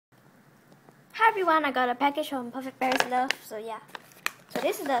Hi everyone, I got a package from PerfectParisLove. So yeah, so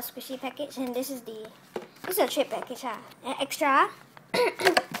this is the squishy package, and this is a trade package. And extra.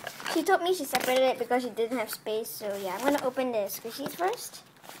 She told me she separated it because she didn't have space. So yeah, I'm gonna open the squishies first.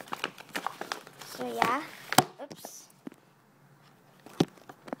 So yeah, oops.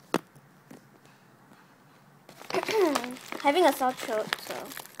 Having a sore throat, so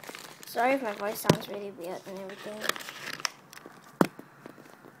sorry if my voice sounds really weird and everything.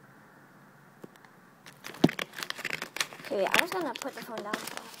 Okay, wait, I'm just gonna put the phone down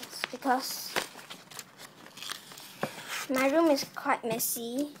first because my room is quite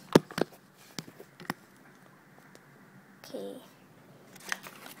messy. Okay,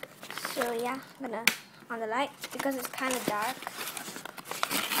 so yeah, I'm gonna on the light because it's kind of dark.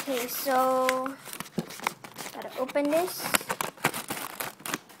 Okay, so gotta open this.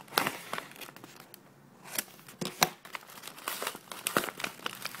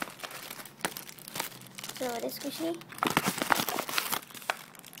 So this squishy.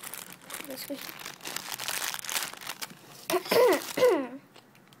 This squishy.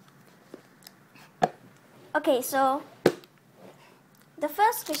 Okay, so the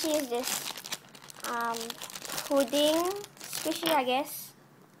first squishy is this pudding squishy, I guess.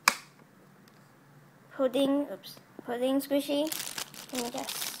 Pudding squishy. Let me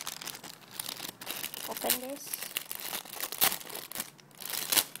just open this.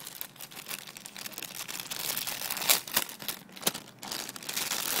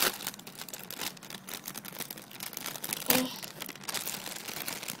 Okay.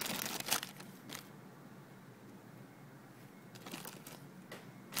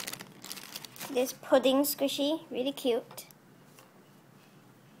 This pudding squishy, really cute.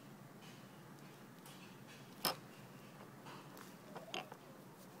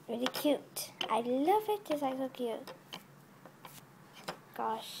 Really cute. I love it. It's like so cute.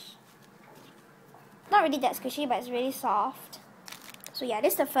 Gosh. Not really that squishy, but it's really soft. So yeah,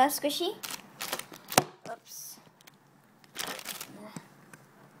 this is the first squishy. Oops.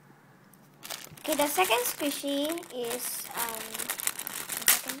 Okay, the second squishy is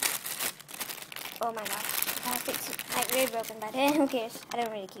oh my gosh, I fix it. Like really broken, but who cares? I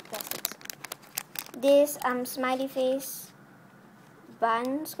don't really keep plastics. This smiley face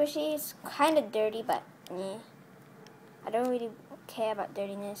bun squishy is kind of dirty, but I don't really care about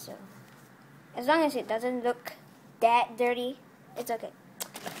dirtiness, so as long as it doesn't look that dirty, it's okay.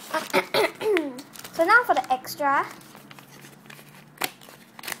 So now for the extra.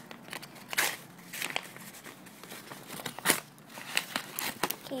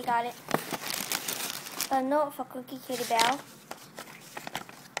 Okay, you got it. A note for Cookie Kitty Bell.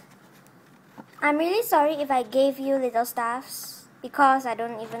 I'm really sorry if I gave you little stuffs because I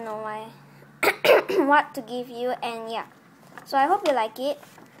don't even know why what to give you, and yeah. So I hope you like it.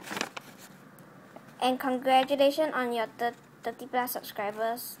 And congratulations on your 30 plus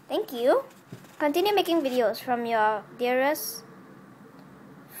subscribers. Thank you. Continue making videos from your dearest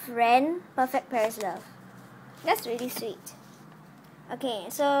friend, PerfectParisLove. That's really sweet. Okay,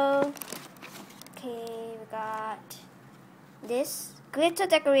 so we got this glitter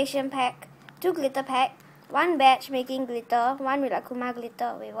decoration pack, 2 glitter pack, 1 batch making glitter, 1 Rilakkuma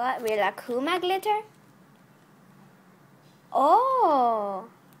glitter. Wait, what? Rilakkuma glitter? Oh!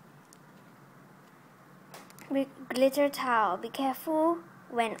 Glitter towel. Be careful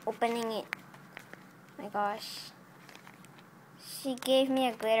when opening it. My gosh. She gave me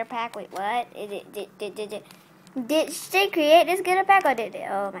a glitter pack. Wait, what? Did she create this glitter pack or did it?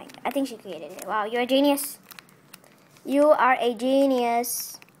 Oh my, I think she created it. Wow, you're a genius. You are a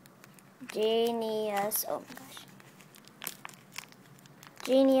genius. Genius. Oh my gosh.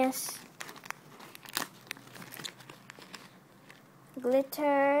 Genius.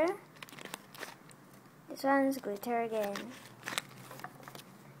 Glitter. This one's glitter again.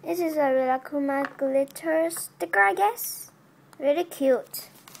 This is a Rilakkuma glitter sticker, I guess. Really cute.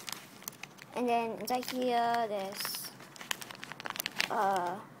 And then inside here, there's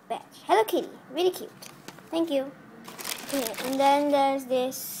a badge. Hello Kitty. Really cute. Thank you. Okay, and then there's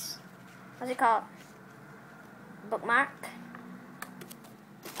this, what's it called? Bookmark.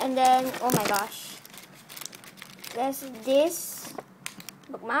 And then, oh my gosh. There's this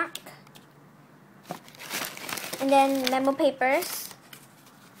bookmark. And then memo papers.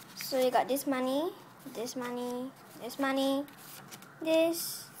 So you got this money, this money, this money,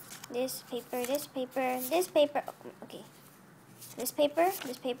 this paper, this paper, this paper. Oh, okay. This paper,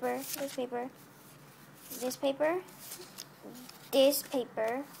 this paper, this paper, this paper, this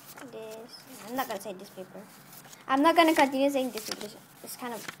paper, this. I'm not gonna say this paper. I'm not gonna continue saying this because it's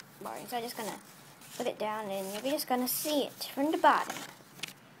kind of boring. So I'm just gonna put it down and you're just gonna see it from the bottom.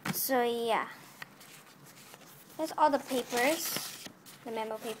 So yeah. That's all the papers, the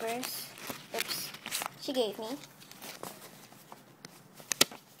memo papers. Oops, she gave me.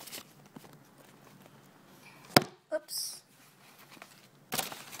 Oops.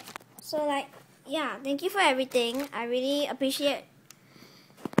 So like, yeah, thank you for everything. I really appreciate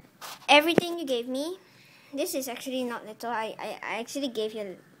everything you gave me. This is actually not little. I actually gave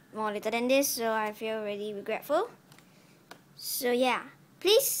you more little than this, so I feel really regretful. So yeah,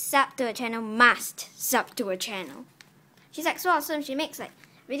 please sub to her channel. Must sub to her channel. She's like so awesome. She makes like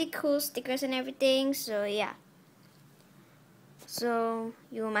really cool stickers and everything. So yeah. So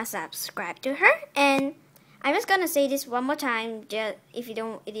you must subscribe to her. And I'm just gonna say this one more time. Just if you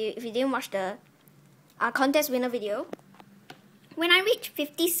didn't watch the contest winner video, when I reach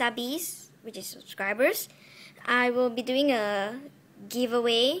 50 subbies, which is subscribers, I will be doing a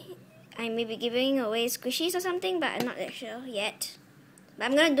giveaway. I may be giving away squishies or something, but I'm not that sure yet. But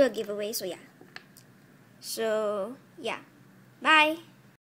I'm gonna do a giveaway, so yeah. So, yeah. Bye!